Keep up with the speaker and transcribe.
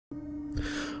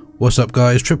What's up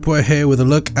guys, Tripwire here with a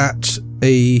look at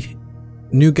a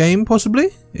new game possibly.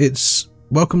 It's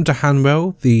Welcome to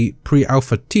Hanwell, the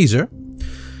pre-alpha teaser.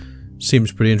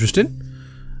 Seems pretty interesting.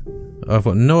 I've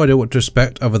got no idea what to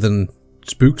expect other than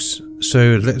spooks,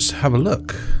 so let's have a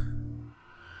look.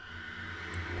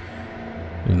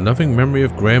 In loving memory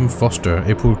of Graham Foster,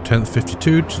 April 10th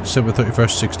 52 to December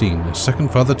 31st 16. A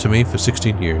second father to me for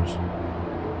 16 years.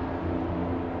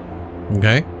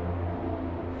 Okay.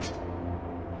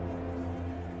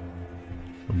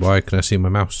 Why can I see my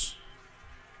mouse?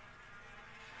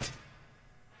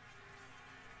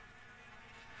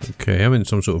 Okay, I'm in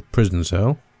some sort of prison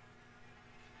cell.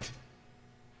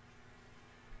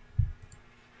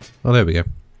 Oh, there we go.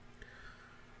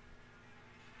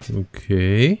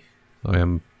 Okay. I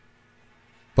am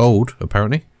bold,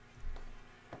 apparently.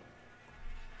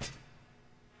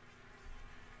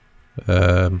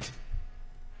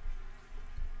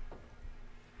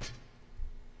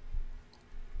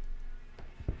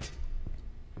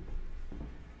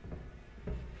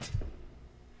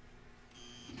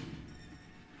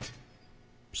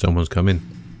 Someone's come in.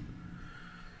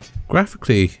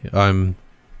 Graphically, I'm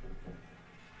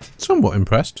somewhat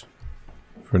impressed.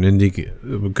 For an indie,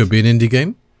 it could be an indie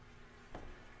game.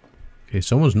 Okay,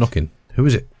 someone's knocking. Who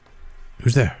is it?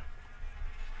 Who's there?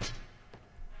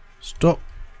 Stop!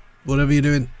 Whatever you're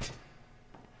doing.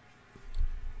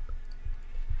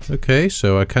 Okay,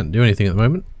 so I can't do anything at the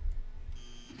moment.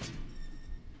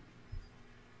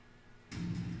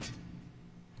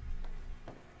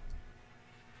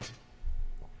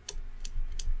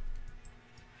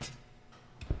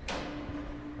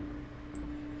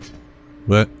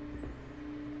 What?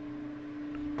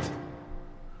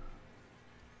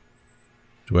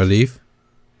 Do I leave?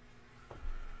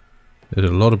 There's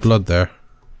a lot of blood there.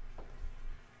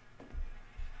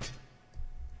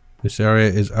 This area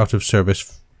is out of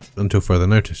service until further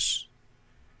notice.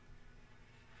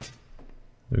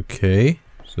 Okay,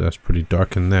 so that's pretty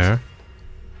dark in there.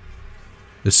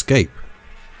 Escape.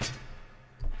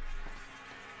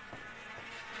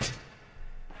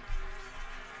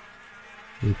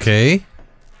 Okay,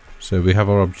 so we have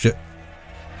our objective.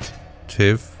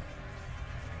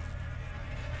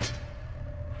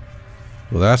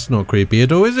 Well, that's not creepy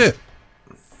at all, is it?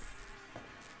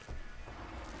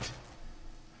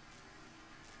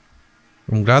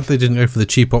 I'm glad they didn't go for the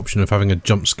cheap option of having a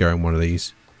jump scare in one of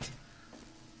these.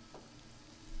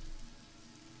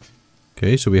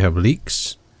 Okay, so we have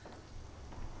leaks.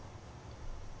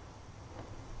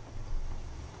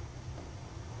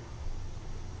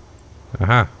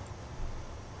 Aha.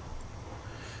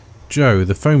 Joe,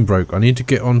 the phone broke. I need to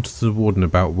get on to the warden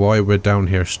about why we're down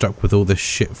here stuck with all this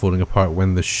shit falling apart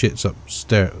when the suits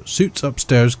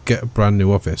upstairs get a brand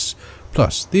new office.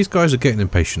 Plus, these guys are getting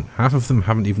impatient. Half of them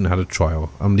haven't even had a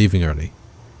trial. I'm leaving early.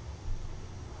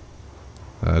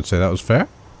 I'd say that was fair.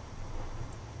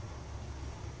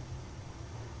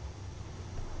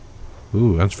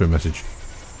 Ooh, answer a message.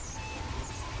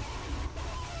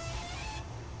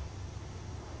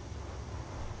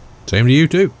 Same to you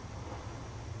too.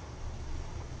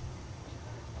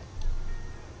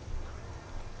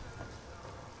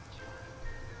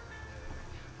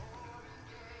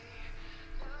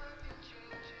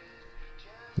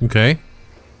 Okay.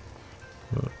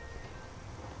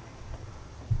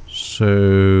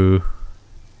 So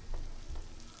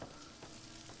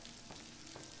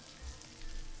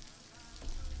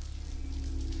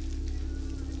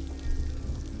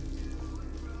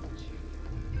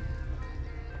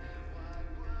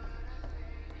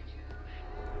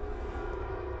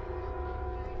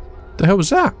the hell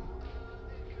was that?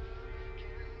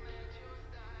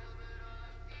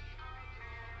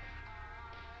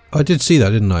 I did see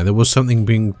that, didn't I? There was something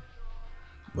being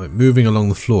like moving along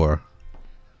the floor.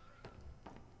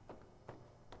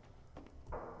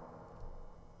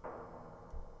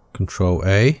 Control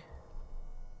A.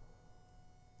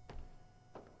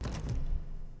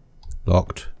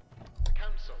 Locked. The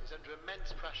council is under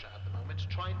immense pressure at the moment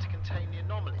trying to contain the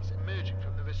anomalies emerging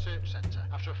from the research centre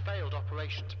after a failed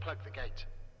operation to plug the gate.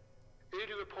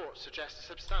 Early reports suggest a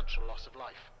substantial loss of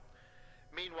life.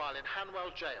 Meanwhile, in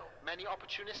Hanwell jail, many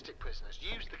opportunistic prisoners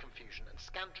use the confusion and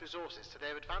scant resources to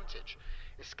their advantage,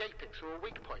 escaping through a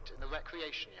weak point in the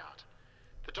recreation yard.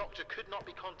 The doctor could not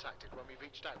be contacted when we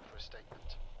reached out for a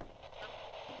statement.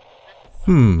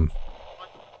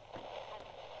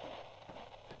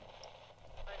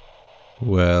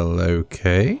 Well,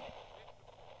 okay.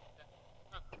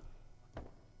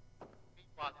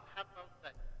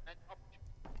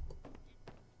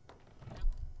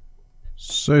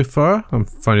 So far, I'm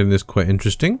finding this quite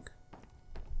interesting.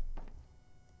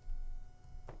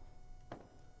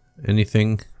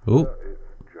 Anything? Oh.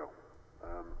 It's Joe.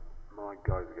 My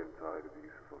guys are getting tired of the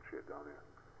useless old shit down here.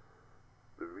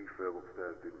 The refurb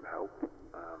upstairs didn't help.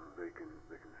 They can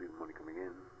see the money coming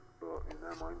in, but in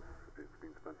their minds, it's been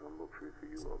spent on luxury for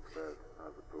you upstairs,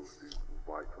 as opposed to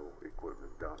vital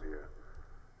equipment down here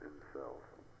in the cells.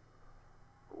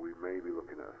 We may be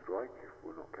looking at a strike if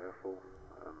we're not careful.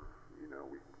 You know,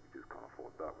 we just can't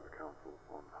afford that with the council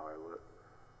on high alert.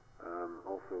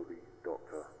 Also, the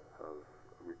doctor has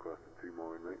requested 2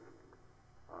 more inmates.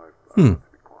 I've had to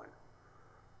decline.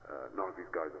 None of these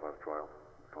guys have had a trial. We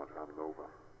can't just hand them over.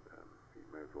 He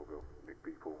may as well go nick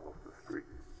people off the street.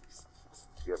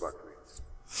 Get back to me.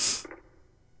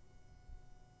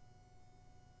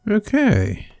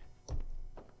 Okay.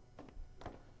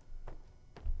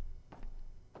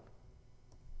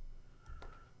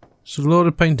 It's a lot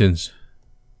of paintings.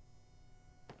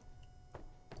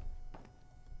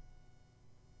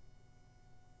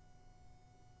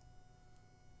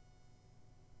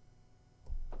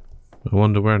 I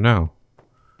wonder where now.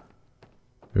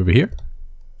 Over here?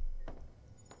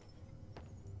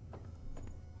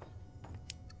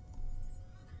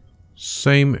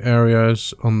 Same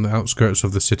areas on the outskirts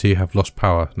of the city have lost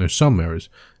power. No, some areas.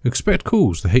 Expect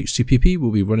calls. The HCPP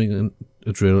will be running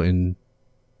a drill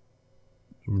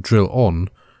on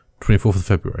 24th of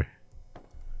February.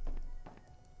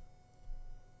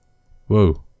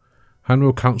 Whoa.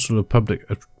 Hanwell Council of Public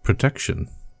Protection.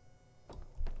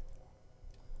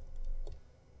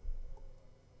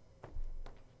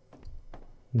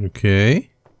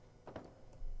 Okay.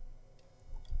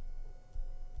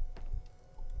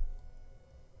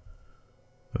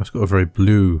 That's got a very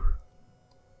blue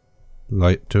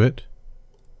light to it.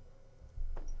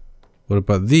 What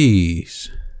about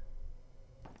these?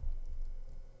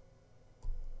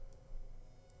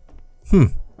 I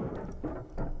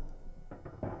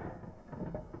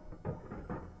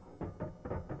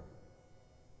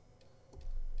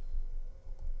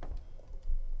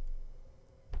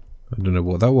don't know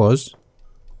what that was.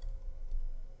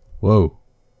 Whoa.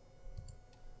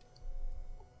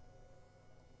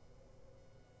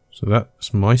 So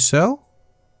that's my cell?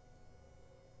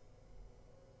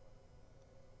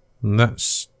 And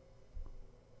that's...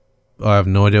 I have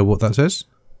no idea what that says.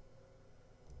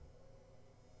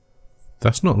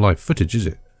 That's not live footage, is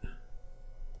it?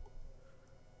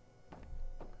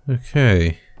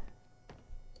 Okay.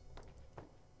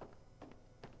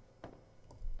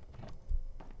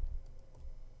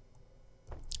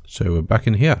 So we're back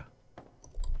in here.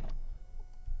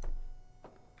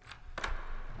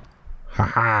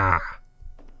 Haha!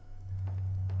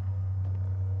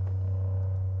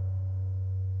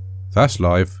 That's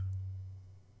live.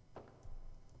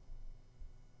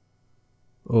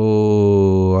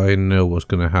 Oh, I know what's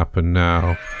gonna happen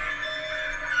now.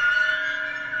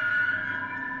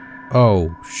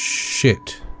 Oh,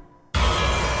 shit.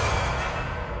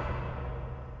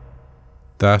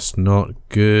 That's not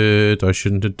good. I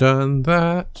shouldn't have done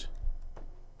that.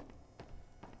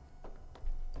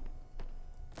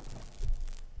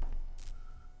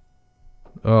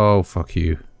 Oh, fuck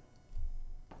you.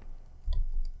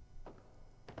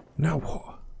 Now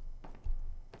what?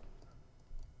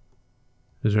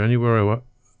 Is there anywhere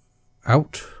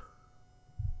out?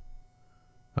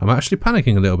 I'm actually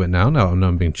panicking a little bit now I know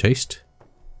I'm being chased.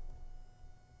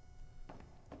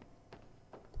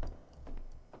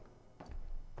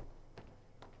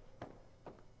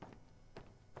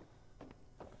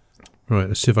 Right,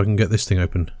 let's see if I can get this thing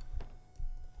open.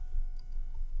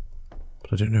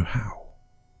 But I don't know how.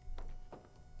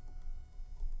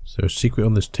 Is there a secret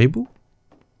on this table?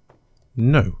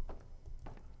 No.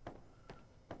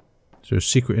 Is there a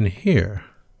secret in here?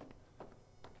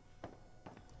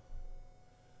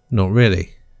 Not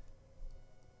really.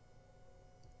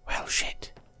 Well,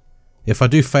 shit. If I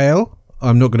do fail,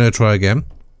 I'm not going to try again.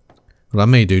 Well, I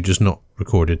may do, just not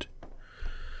recorded.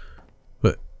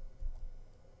 But...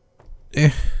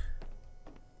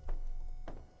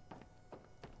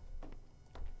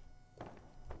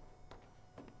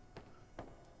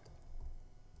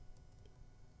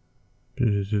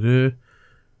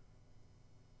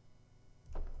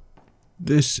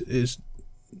 This is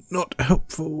not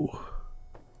helpful.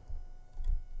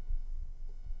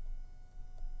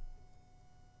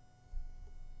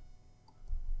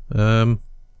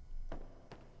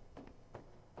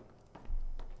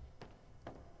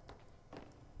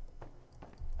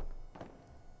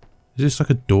 Is this like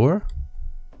a door?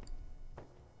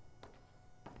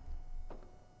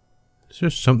 Is there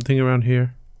something around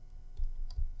here?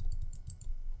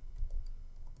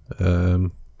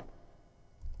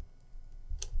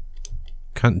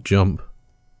 Can't jump.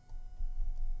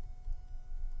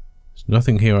 There's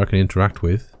Nothing here I can interact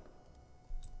with.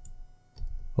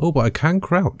 Oh, but I can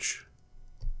crouch.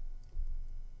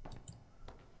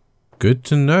 Good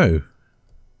to know.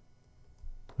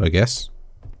 I guess.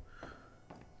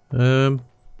 Oh,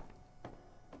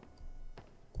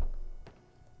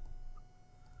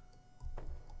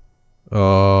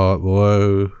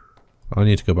 whoa. I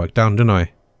need to go back down, don't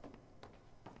I?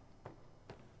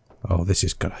 Oh, this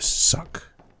is gonna suck.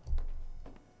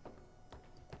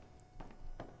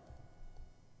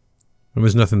 And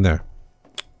there's nothing there.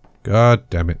 God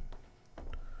damn it.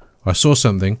 I saw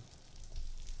something.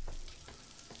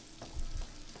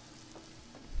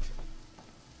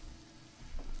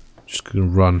 Just gonna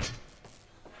run.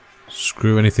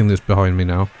 Screw anything that's behind me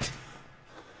now.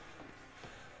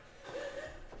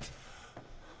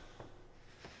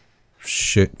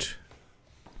 Shit.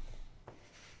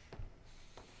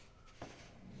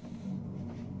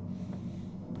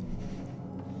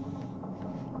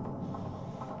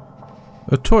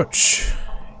 A torch.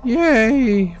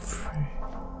 Yay!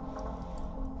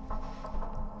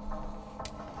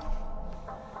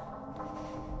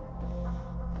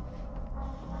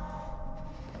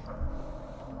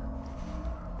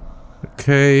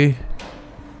 Okay.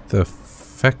 The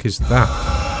feck is that?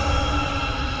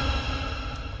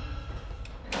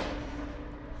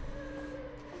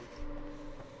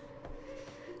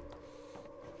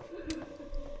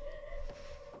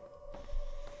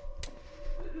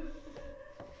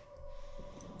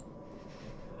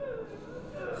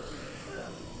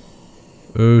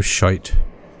 Oh, shite.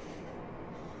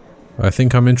 I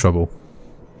think I'm in trouble.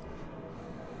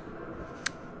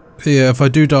 Yeah, if I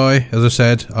do die, as I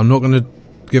said, I'm not going to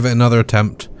give it another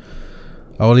attempt.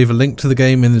 I will leave a link to the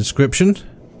game in the description,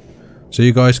 so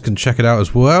you guys can check it out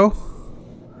as well.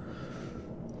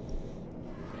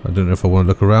 I don't know if I want to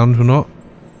look around or not.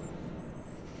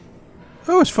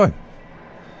 Oh, it's fine.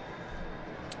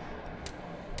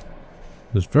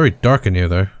 It's very dark in here,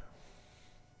 though.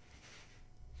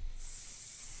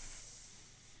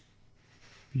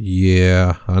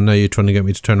 Yeah, I know you're trying to get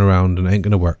me to turn around and it ain't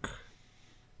gonna work.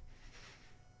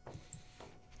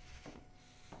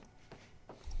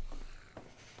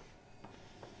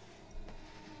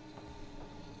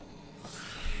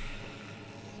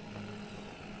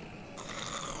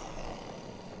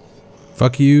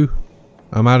 Fuck you.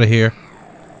 I'm out of here.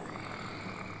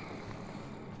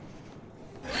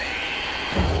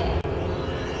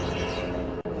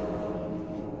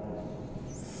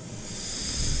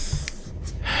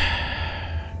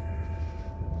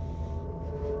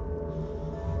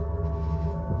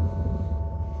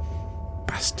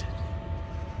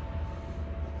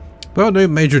 Well, no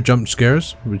major jump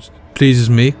scares, which pleases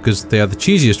me because they are the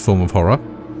cheesiest form of horror.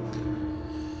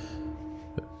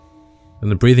 And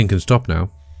the breathing can stop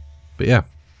now. But yeah,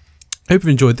 hope you've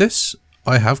enjoyed this.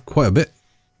 I have quite a bit.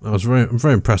 I'm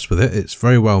very impressed with it. It's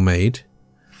very well made,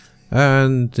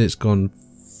 and it's gone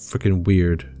freaking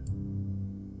weird.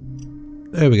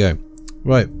 There we go.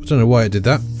 Right, I don't know why I did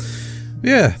that. But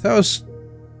yeah, that was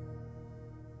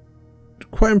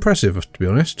quite impressive, to be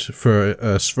honest, for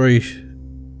a very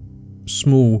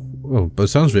small, well, by the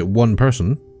sounds of it, one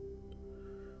person.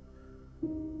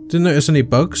 Didn't notice any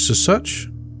bugs as such.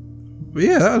 But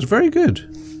yeah, that was very good.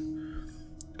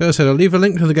 As I said, I'll leave a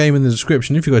link to the game in the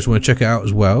description if you guys want to check it out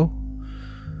as well.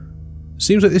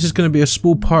 Seems like this is going to be a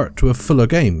small part to a fuller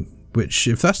game, which,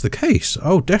 if that's the case,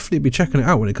 I'll definitely be checking it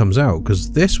out when it comes out,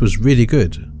 because this was really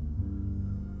good.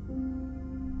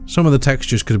 Some of the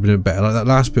textures could have been a bit better, like that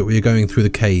last bit where you're going through the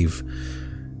cave.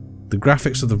 The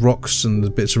graphics of the rocks and the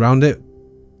bits around it,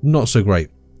 not so great.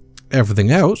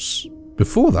 Everything else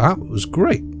before that was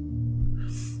great.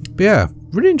 But yeah,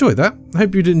 really enjoyed that. I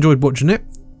hope you did enjoy watching it.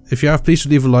 If you have, please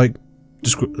leave a like,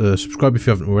 subscribe if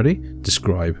you haven't already.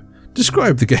 Describe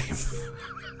the game.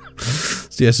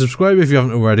 So yeah, subscribe if you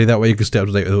haven't already, that way you can stay up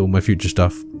to date with all my future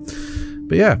stuff.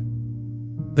 But yeah,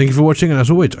 thank you for watching, and as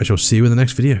always, I shall see you in the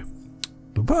next video.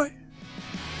 Bye bye.